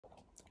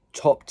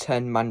top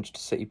 10 Manchester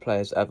City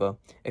players ever.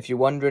 If you're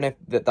wondering if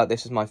that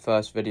this is my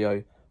first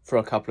video for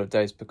a couple of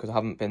days because I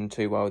haven't been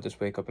too well this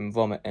week, I've been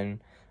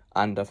vomiting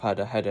and I've had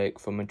a headache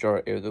for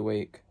majority of the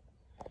week.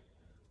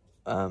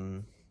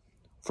 From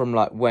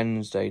like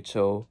Wednesday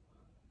till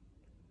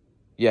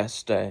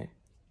yesterday.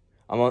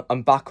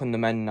 I'm back on the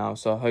mend now,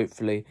 so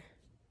hopefully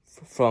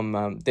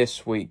from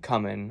this week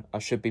coming I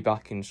should be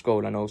back in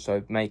school and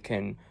also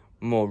making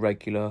more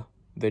regular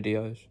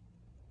videos.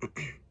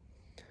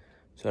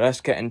 So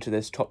let's get into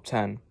this top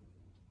 10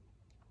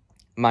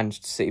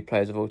 Manchester City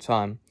players of all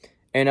time.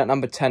 In at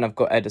number 10, I've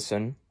got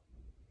Ederson.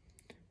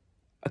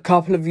 A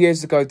couple of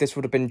years ago, this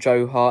would have been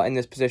Joe Hart in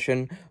this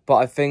position, but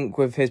I think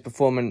with his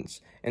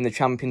performance in the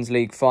Champions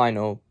League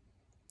final,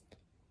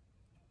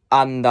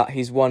 and that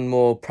he's won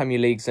more Premier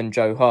Leagues than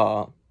Joe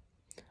Hart,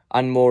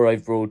 and more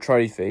overall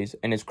trophies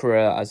in his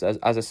career as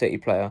a City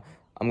player,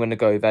 I'm going to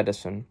go with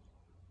Ederson.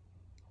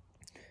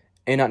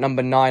 In at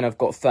number 9, I've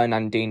got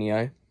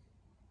Fernandinho.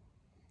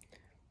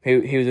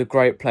 He was a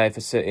great player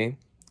for City,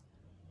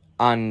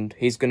 and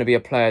he's going to be a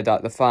player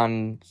that the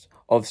fans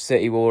of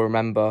City will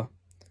remember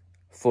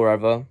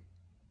forever.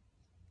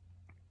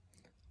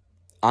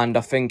 And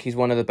I think he's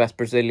one of the best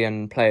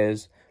Brazilian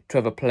players to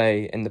ever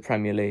play in the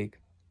Premier League.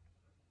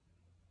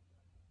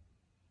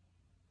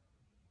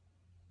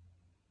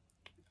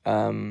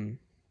 And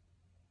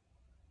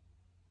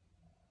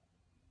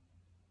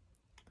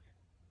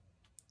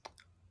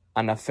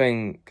I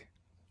think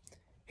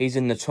he's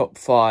in the top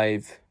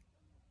 5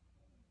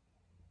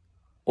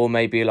 or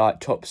maybe like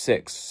top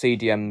 6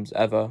 CDMs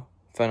ever,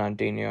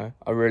 Fernandinho.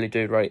 I really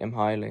do rate him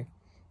highly.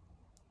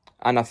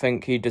 And I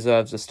think he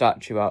deserves a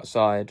statue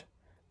outside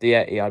the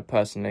Etihad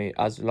personally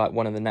as like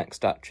one of the next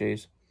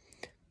statues.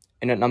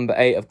 In at number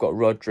 8, I've got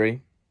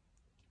Rodri.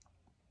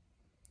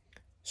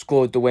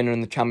 Scored the winner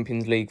in the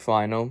Champions League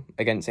final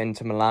against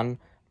Inter Milan.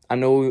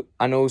 And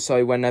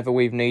also whenever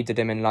we've needed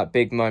him in like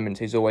big moments,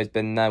 he's always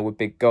been there with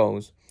big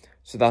goals.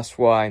 So that's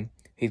why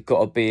he's got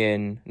to be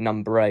in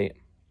number 8.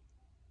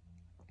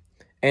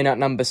 In at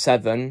number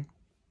 7,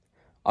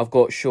 I've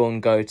got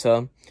Shaun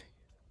Goater.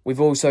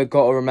 We've also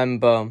got to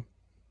remember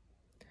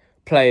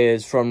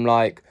players from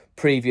like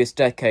previous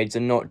decades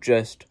and not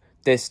just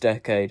this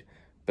decade,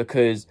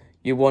 because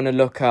you want to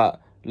look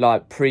at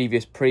like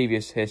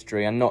previous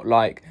history and not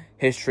like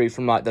history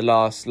from like the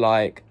last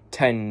like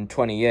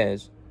 10-20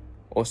 years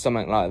or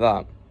something like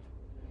that.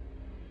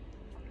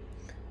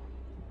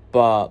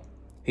 But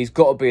he's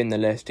got to be in the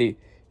list.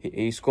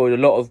 He scored a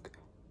lot of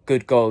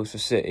good goals for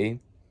City,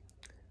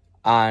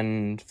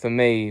 and for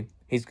me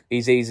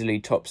he's easily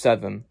top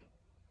 7.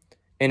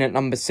 In at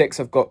number 6,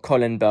 I've got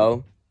Colin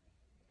Bell.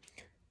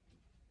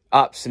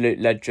 Absolute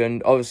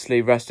legend.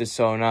 Obviously, rest his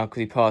soul now because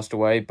he passed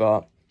away,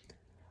 but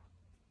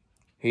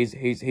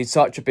he's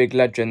such a big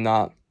legend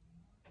that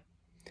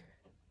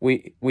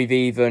we've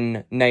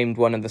even named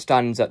one of the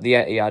stands at the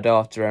Etihad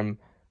after him,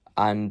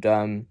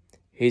 and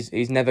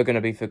he's never going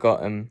to be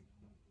forgotten.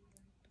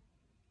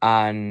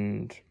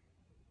 And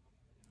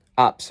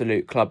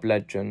absolute club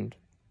legend.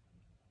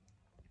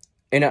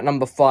 In at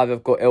number 5,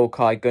 I've got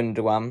Ilkay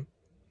Gundogan.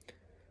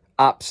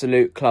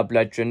 Absolute club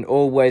legend,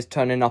 always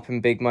turning up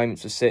in big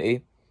moments for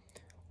City.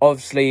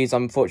 Obviously, he's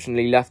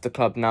unfortunately left the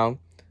club now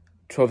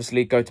to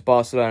obviously go to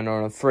Barcelona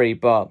on a free,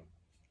 but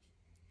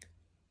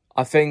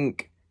I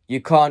think you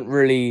can't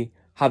really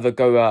have a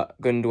go at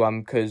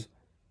Gundogan because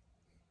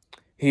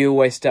he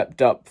always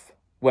stepped up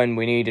when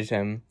we needed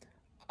him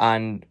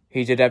and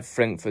he did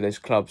everything for this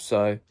club,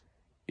 so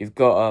you've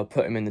got to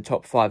put him in the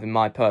top 5 in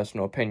my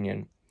personal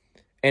opinion.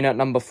 In at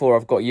number 4,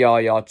 I've got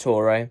Yaya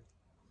Toure.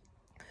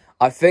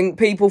 I think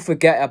people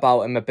forget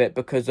about him a bit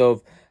because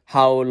of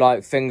how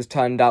like things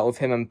turned out with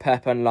him and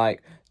Pep and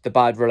like the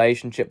bad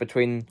relationship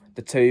between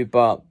the two,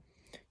 but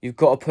you've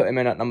got to put him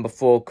in at number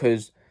 4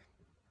 because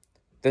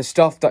the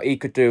stuff that he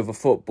could do with a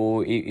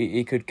football,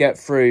 he could get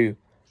through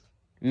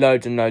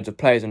loads and loads of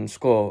players and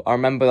score. I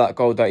remember that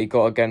goal that he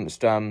got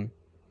against Aston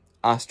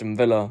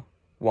Villa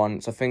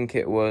once. I think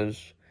it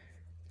was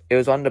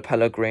under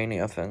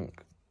Pellegrini, I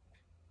think.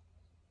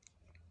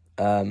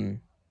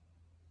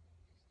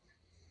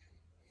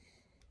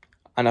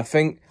 And I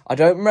think, I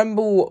don't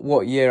remember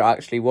what year it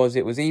actually was.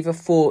 It was either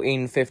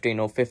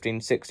 14-15 or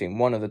 15-16,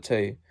 one of the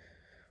two.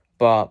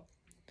 But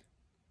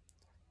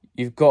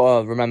you've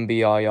got to remember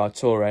Yaya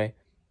Toure.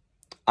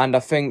 And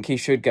I think he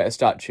should get a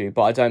statue,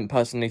 but I don't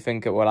personally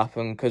think it will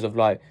happen because of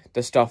like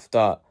the stuff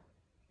that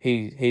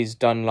he's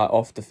done like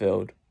off the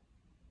field.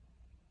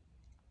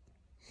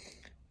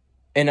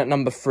 In at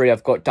number 3,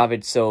 I've got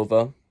David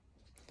Silva.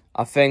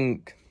 I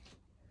think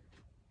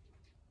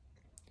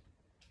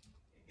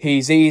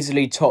he's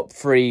easily top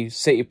 3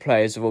 City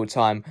players of all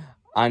time.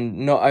 And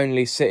not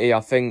only City,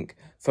 I think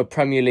for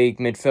Premier League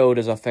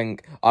midfielders, I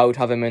think I would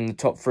have him in the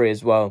top 3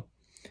 as well.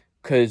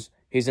 Because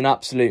he's an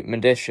absolute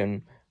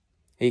magician.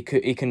 He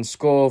can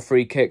score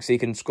free kicks, he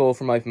can score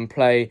from open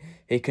play,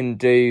 he can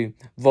do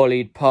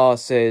volleyed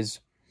passes.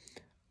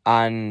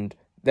 And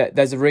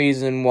there's a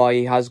reason why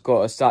he has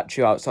got a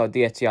statue outside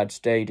the Etihad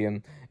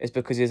Stadium. It's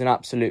because he's an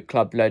absolute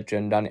club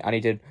legend and he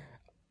did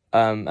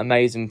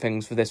amazing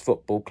things for this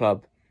football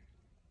club.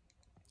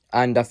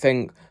 And I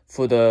think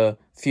for the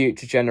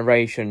future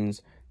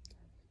generations,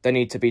 they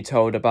need to be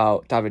told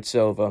about David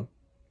Silva.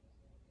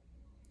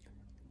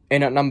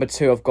 In at number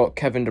 2, I've got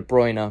Kevin De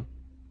Bruyne.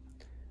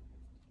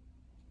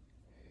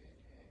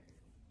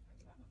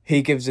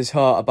 He gives his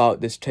heart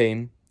about this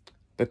team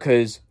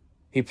because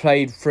he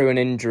played through an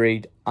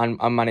injury and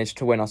managed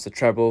to win us the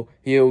treble.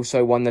 He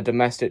also won the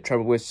domestic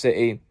treble with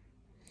City.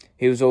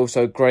 He was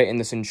also great in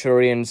the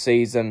Centurion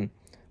season.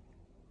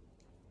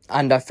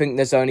 And I think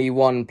there's only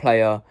one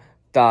player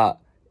that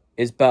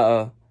is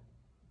better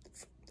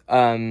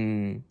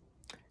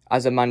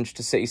as a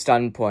Manchester City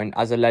standpoint,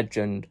 as a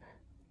legend,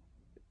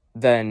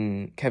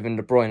 than Kevin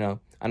De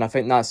Bruyne. And I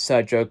think that's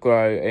Sergio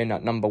Aguero in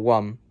at number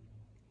 1.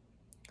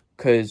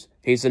 Because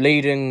he's the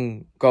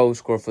leading goal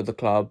scorer for the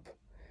club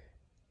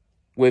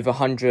with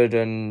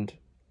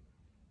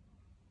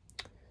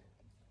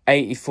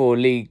 184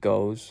 league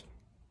goals.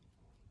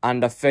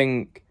 And I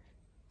think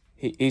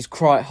he's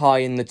quite high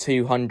in the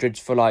 200s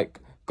for like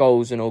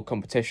goals in all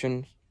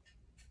competitions.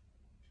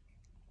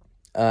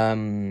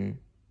 And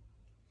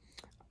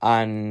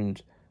I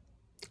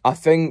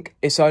think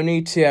it's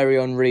only Thierry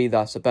Henry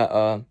that's a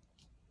better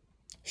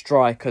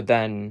striker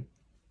than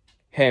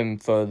him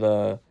for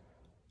the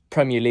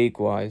Premier League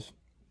wise.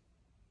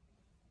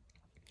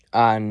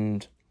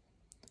 And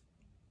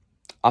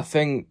I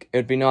think it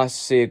would be nice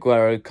to see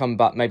Aguero come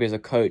back maybe as a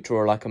coach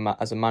or like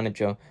as a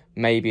manager,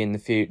 maybe in the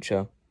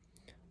future,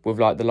 with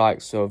like the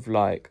likes of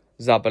like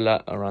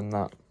Zabaleta and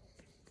that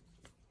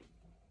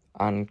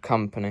and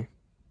company.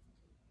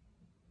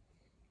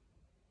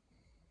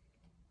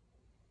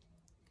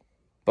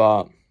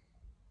 But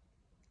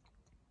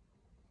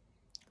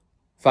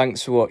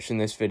thanks for watching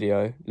this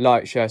video.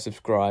 Like, share,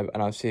 subscribe,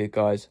 and I'll see you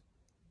guys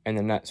in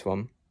the next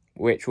one,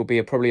 which will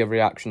be probably a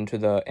reaction to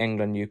the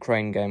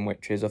England-Ukraine game,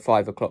 which is a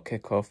 5 o'clock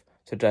kickoff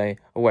today,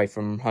 away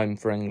from home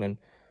for England.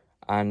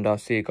 And I'll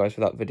see you guys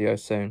for that video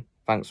soon.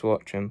 Thanks for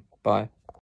watching. Bye.